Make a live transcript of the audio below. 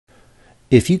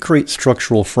If you create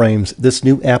structural frames, this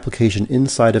new application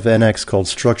inside of NX called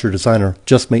Structure Designer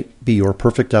just may be your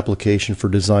perfect application for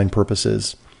design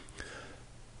purposes.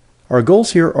 Our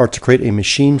goals here are to create a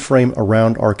machine frame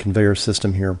around our conveyor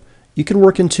system here. You can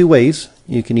work in two ways.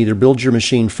 You can either build your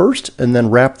machine first and then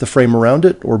wrap the frame around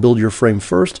it, or build your frame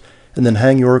first and then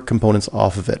hang your components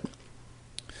off of it.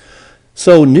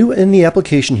 So new in the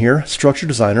application here, Structure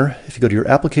Designer, if you go to your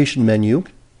application menu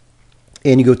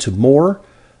and you go to More,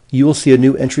 you will see a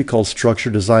new entry called Structure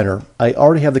Designer. I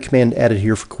already have the command added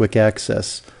here for quick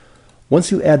access.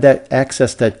 Once you add that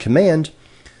access that command,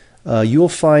 you will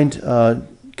find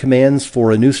commands for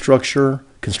a new structure,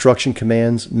 construction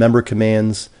commands, member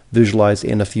commands, visualize,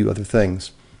 and a few other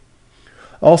things.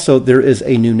 Also, there is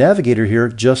a new navigator here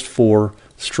just for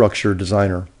Structure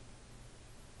Designer.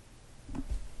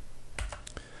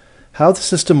 How the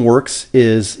system works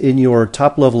is in your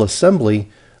top level assembly,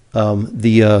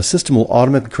 the system will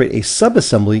automatically create a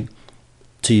subassembly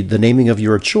to the naming of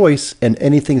your choice, and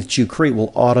anything that you create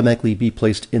will automatically be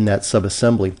placed in that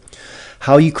subassembly.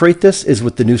 How you create this is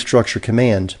with the new structure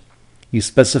command. You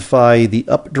specify the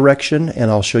up direction, and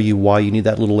I'll show you why you need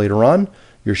that a little later on,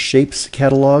 your shapes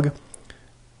catalog,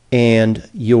 and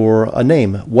your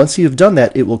name. Once you've done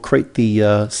that, it will create the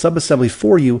subassembly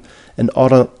for you and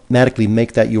automatically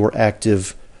make that your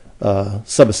active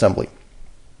subassembly.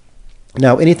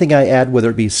 Now, anything I add, whether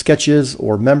it be sketches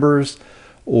or members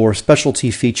or specialty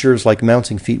features like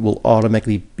mounting feet, will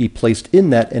automatically be placed in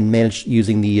that and managed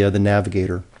using the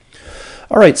navigator.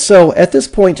 All right, so at this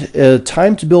point,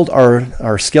 time to build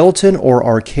our skeleton or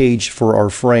our cage for our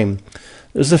frame.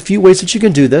 There's a few ways that you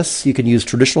can do this. You can use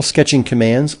traditional sketching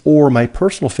commands, or my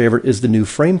personal favorite is the new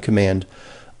frame command.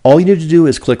 All you need to do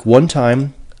is click one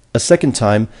time, a second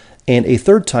time, and a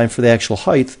third time for the actual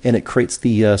height, and it creates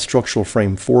the structural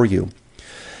frame for you.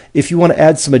 If you want to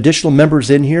add some additional members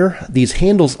in here, these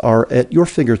handles are at your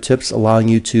fingertips, allowing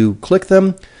you to click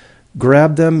them,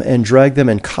 grab them, and drag them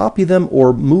and copy them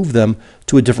or move them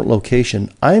to a different location.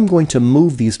 I am going to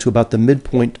move these to about the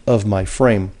midpoint of my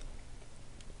frame.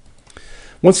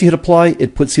 Once you hit apply,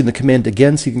 it puts you in the command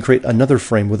again, so you can create another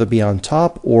frame, whether it be on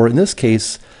top or, in this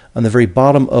case, on the very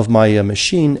bottom of my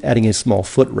machine, adding a small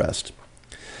footrest.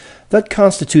 That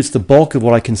constitutes the bulk of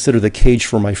what I consider the cage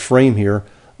for my frame here.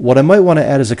 What I might want to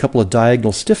add is a couple of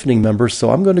diagonal stiffening members,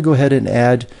 so I'm going to go ahead and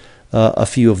add a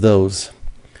few of those.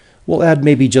 We'll add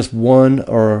maybe just one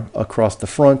or across the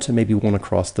front and maybe one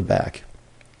across the back.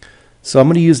 So I'm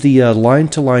going to use the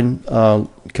line-to-line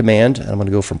command, and I'm going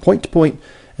to go from point to point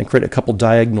and create a couple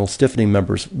diagonal stiffening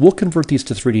members. We'll convert these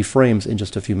to 3D frames in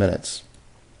just a few minutes.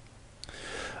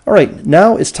 All right,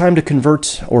 now it's time to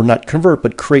convert, or not convert,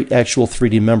 but create actual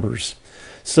 3D members.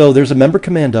 So there's a member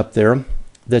command up there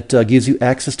that gives you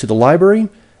access to the library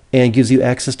and gives you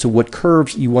access to what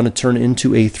curves you want to turn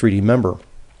into a 3D member.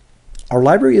 Our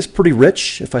library is pretty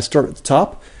rich. If I start at the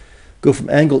top, go from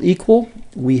angle equal,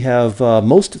 we have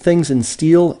most things in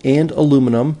steel and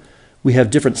aluminum. We have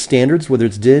different standards, whether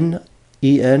it's DIN,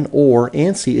 EN, or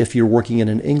ANSI if you're working in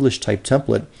an English type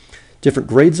template. Different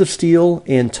grades of steel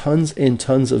and tons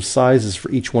of sizes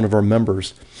for each one of our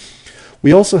members.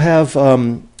 We also have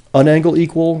unangle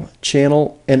equal,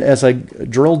 channel, and as I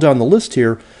drill down the list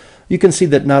here, you can see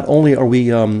that not only are we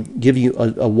giving you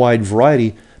a wide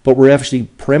variety, but we're actually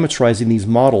parameterizing these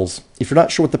models. If you're not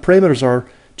sure what the parameters are,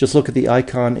 just look at the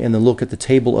icon and then look at the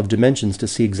table of dimensions to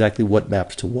see exactly what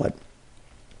maps to what.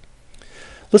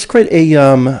 Let's create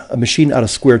a machine out of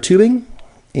square tubing,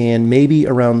 and maybe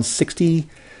around 60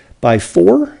 by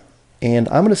 4, and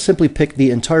I'm going to simply pick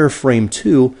the entire frame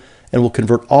 2, and we'll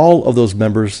convert all of those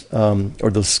members or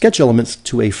those sketch elements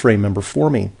to a frame member for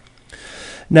me.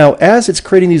 Now, as it's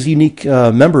creating these unique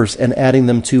members and adding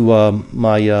them to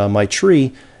my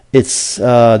tree,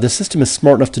 the system is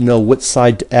smart enough to know what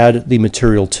side to add the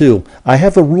material to. I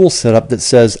have a rule set up that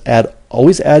says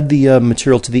always add the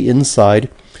material to the inside,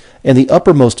 and the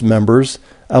uppermost members,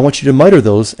 I want you to miter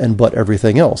those and butt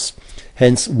everything else.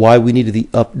 Hence why we needed the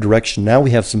up direction. Now we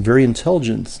have some very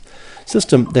intelligent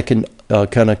system that can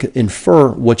kind of infer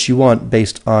what you want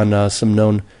based on some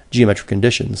known geometric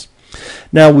conditions.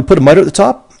 Now we put a miter at the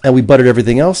top and we buttered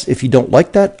everything else. If you don't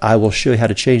like that, I will show you how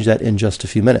to change that in just a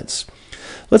few minutes.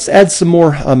 Let's add some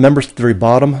more members to the very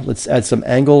bottom. Let's add some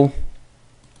angle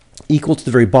equal to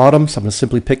the very bottom. So I'm going to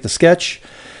simply pick the sketch.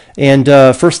 And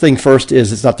first thing first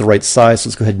is it's not the right size. So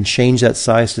let's go ahead and change that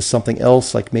size to something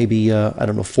else, like maybe, I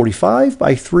don't know, 45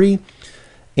 by 3.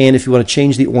 And if you want to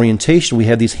change the orientation, we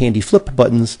have these handy flip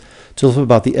buttons to flip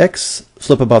about the X,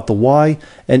 flip about the Y,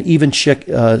 and even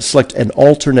select an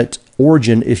alternate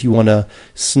origin if you want to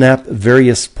snap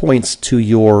various points to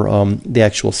your the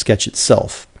actual sketch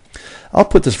itself. I'll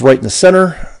put this right in the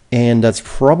center, and that's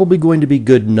probably going to be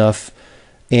good enough,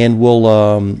 and we'll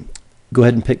go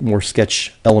ahead and pick more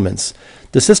sketch elements.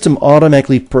 The system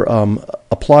automatically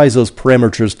applies those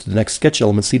parameters to the next sketch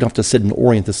element, so you don't have to sit and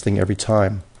orient this thing every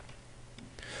time.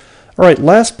 All right,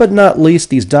 last but not least,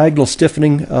 these diagonal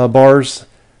stiffening bars.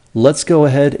 Let's go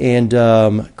ahead and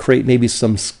create maybe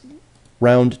some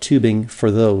round tubing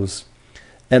for those.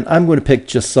 And I'm going to pick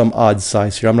just some odd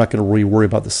size here. I'm not going to really worry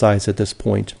about the size at this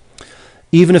point.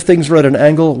 Even if things are at an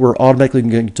angle, we're automatically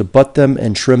going to butt them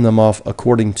and trim them off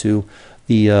according to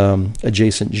the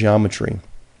adjacent geometry.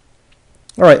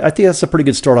 All right, I think that's a pretty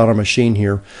good start on our machine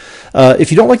here.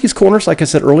 If you don't like these corners, like I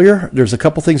said earlier, there's a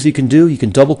couple things you can do. You can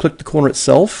double-click the corner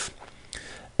itself,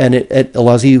 and it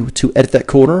allows you to edit that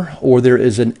corner, or there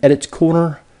is an edit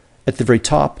corner at the very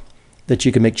top that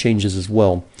you can make changes as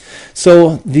well.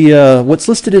 So what's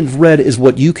listed in red is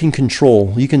what you can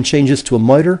control. You can change this to a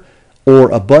miter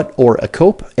or a butt or a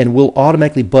cope, and we'll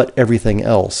automatically butt everything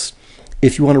else.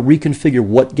 If you want to reconfigure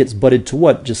what gets butted to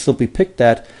what, just simply pick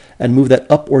that and move that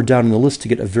up or down in the list to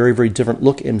get a very, very different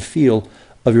look and feel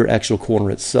of your actual corner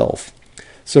itself.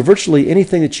 So virtually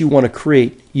anything that you want to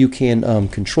create, you can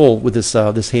control with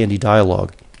this handy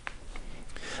dialog.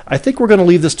 I think we're going to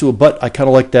leave this to a butt. I kind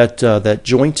of like that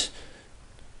joint,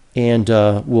 and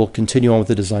we'll continue on with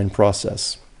the design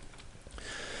process.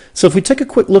 So if we take a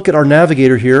quick look at our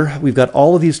navigator here, we've got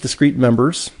all of these discrete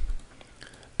members,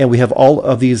 and we have all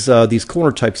of these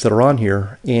corner types that are on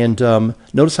here. And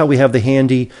notice how we have the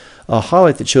handy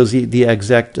highlight that shows the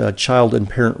exact child and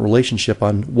parent relationship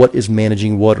on what is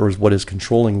managing what or what is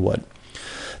controlling what.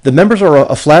 The members are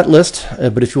a flat list,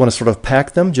 but if you want to sort of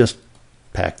pack them, just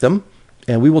pack them.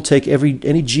 And we will take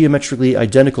any geometrically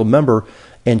identical member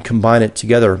and combine it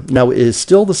together. Now, it is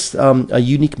still a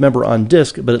unique member on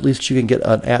disk, but at least you can get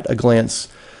an at-a-glance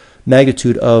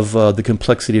magnitude of the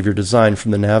complexity of your design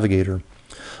from the navigator.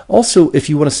 Also, if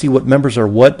you want to see what members are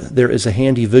what, there is a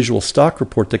handy visual stock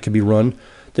report that can be run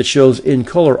that shows in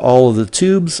color all of the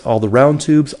tubes, all the round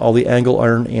tubes, all the angle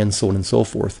iron, and so on and so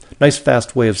forth. Nice,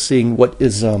 fast way of seeing what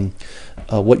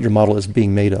your model is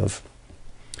being made of.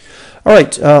 All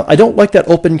right, I don't like that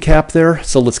open cap there,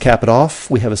 so let's cap it off.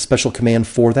 We have a special command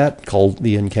for that called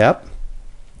the end cap.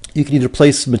 You can either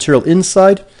place material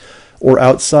inside or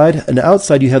outside. And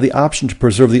outside, you have the option to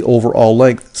preserve the overall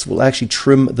length, so we'll actually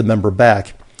trim the member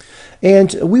back.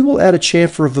 And we will add a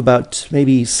chamfer of about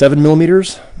maybe 7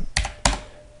 millimeters,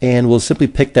 and we'll simply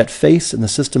pick that face, and the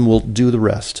system will do the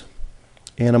rest.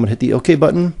 And I'm going to hit the OK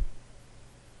button,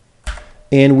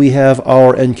 and we have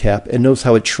our end cap. And notice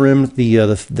how it trimmed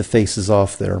the faces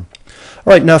off there. All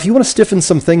right, now if you want to stiffen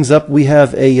some things up, we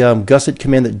have a gusset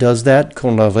command that does that,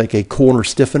 kind of like a corner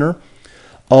stiffener.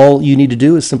 All you need to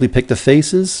do is simply pick the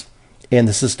faces, and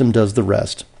the system does the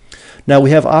rest. Now we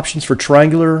have options for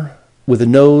triangular, with a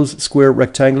nose, square,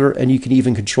 rectangular, and you can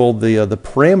even control the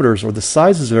parameters or the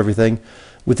sizes of everything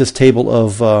with this table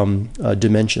of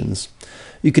dimensions.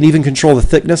 You can even control the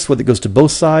thickness, whether it goes to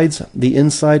both sides, the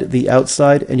inside, the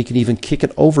outside, and you can even kick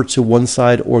it over to one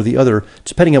side or the other,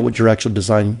 depending on what your actual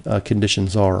design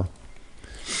conditions are.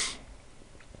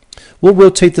 We'll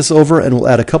rotate this over, and we'll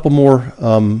add a couple more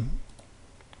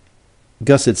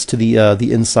gussets to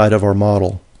the inside of our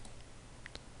model.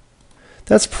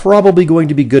 That's probably going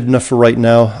to be good enough for right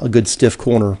now, a good stiff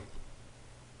corner.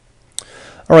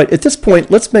 All right, at this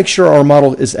point, let's make sure our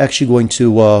model is actually going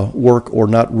to work or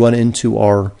not run into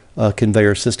our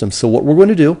conveyor system. So what we're going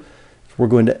to do, we're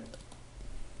going to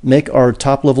make our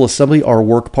top level assembly our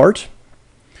work part.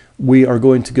 We are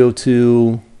going to go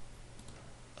to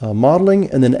modeling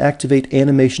and then activate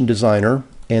animation designer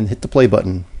and hit the play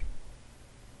button.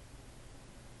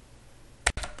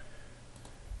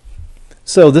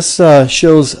 So this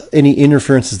shows any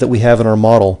interferences that we have in our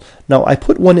model. Now I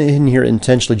put one in here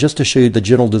intentionally just to show you the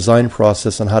general design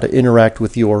process on how to interact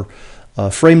with your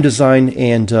frame design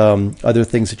and other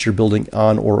things that you're building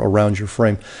on or around your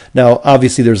frame. Now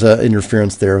obviously there's an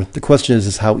interference there. The question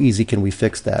is how easy can we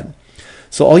fix that?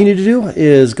 So all you need to do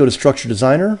is go to Structure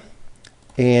Designer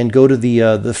and go to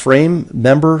the frame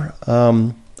member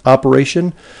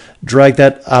operation, drag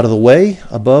that out of the way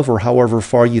above or however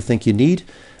far you think you need,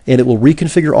 and it will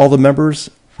reconfigure all the members,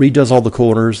 redoes all the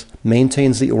corners,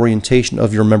 maintains the orientation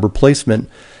of your member placement,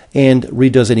 and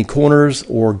redoes any corners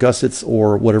or gussets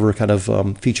or whatever kind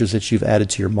of features that you've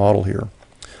added to your model here.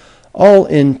 All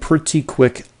in pretty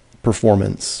quick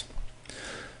performance.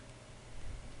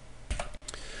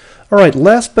 All right,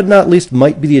 last but not least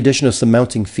might be the addition of some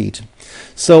mounting feet.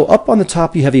 So up on the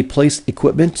top you have a place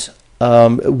equipment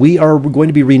We are going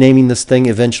to be renaming this thing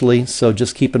eventually, so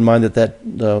just keep in mind that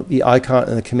the icon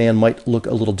and the command might look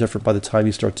a little different by the time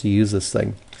you start to use this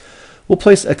thing. We'll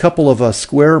place a couple of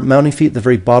square mounting feet at the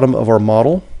very bottom of our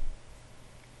model.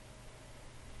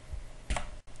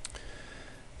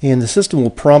 And the system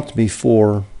will prompt me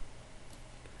for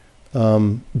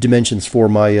dimensions for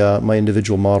my my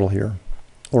individual model here,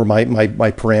 or my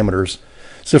parameters.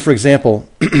 So for example,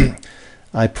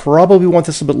 I probably want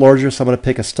this a bit larger, so I'm going to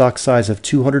pick a stock size of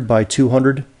 200 by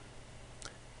 200,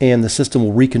 and the system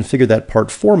will reconfigure that part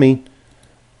for me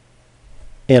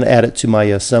and add it to my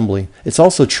assembly. It's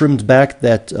also trimmed back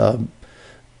that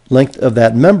length of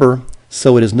that member,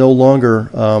 so it is no longer,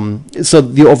 so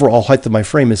the overall height of my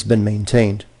frame has been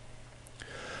maintained.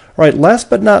 All right, last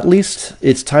but not least,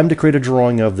 it's time to create a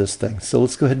drawing of this thing. So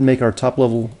let's go ahead and make our top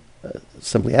level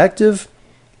assembly active,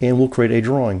 and we'll create a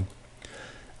drawing.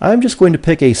 I'm just going to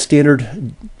pick a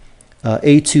standard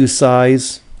A2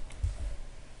 size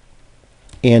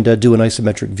and do an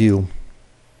isometric view.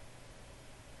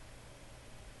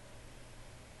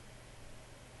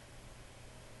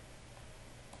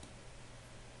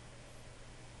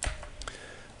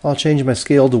 I'll change my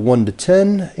scale to 1 to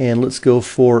 10, and let's go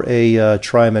for a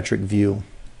trimetric view.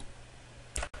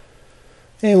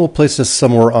 And we'll place this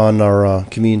somewhere on our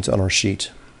convenient on our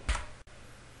sheet.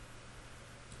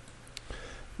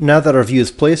 Now that our view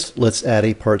is placed, let's add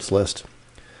a parts list.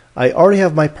 I already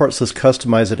have my parts list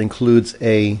customized. It includes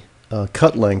a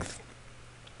cut length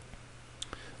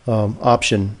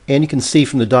option, and you can see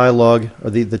from the dialog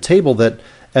or the table that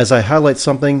as I highlight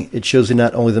something, it shows you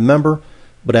not only the member,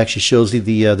 but actually shows you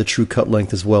the true cut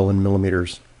length as well in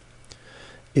millimeters.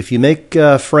 If you make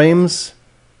frames,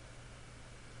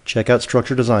 check out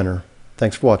Structure Designer.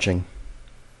 Thanks for watching.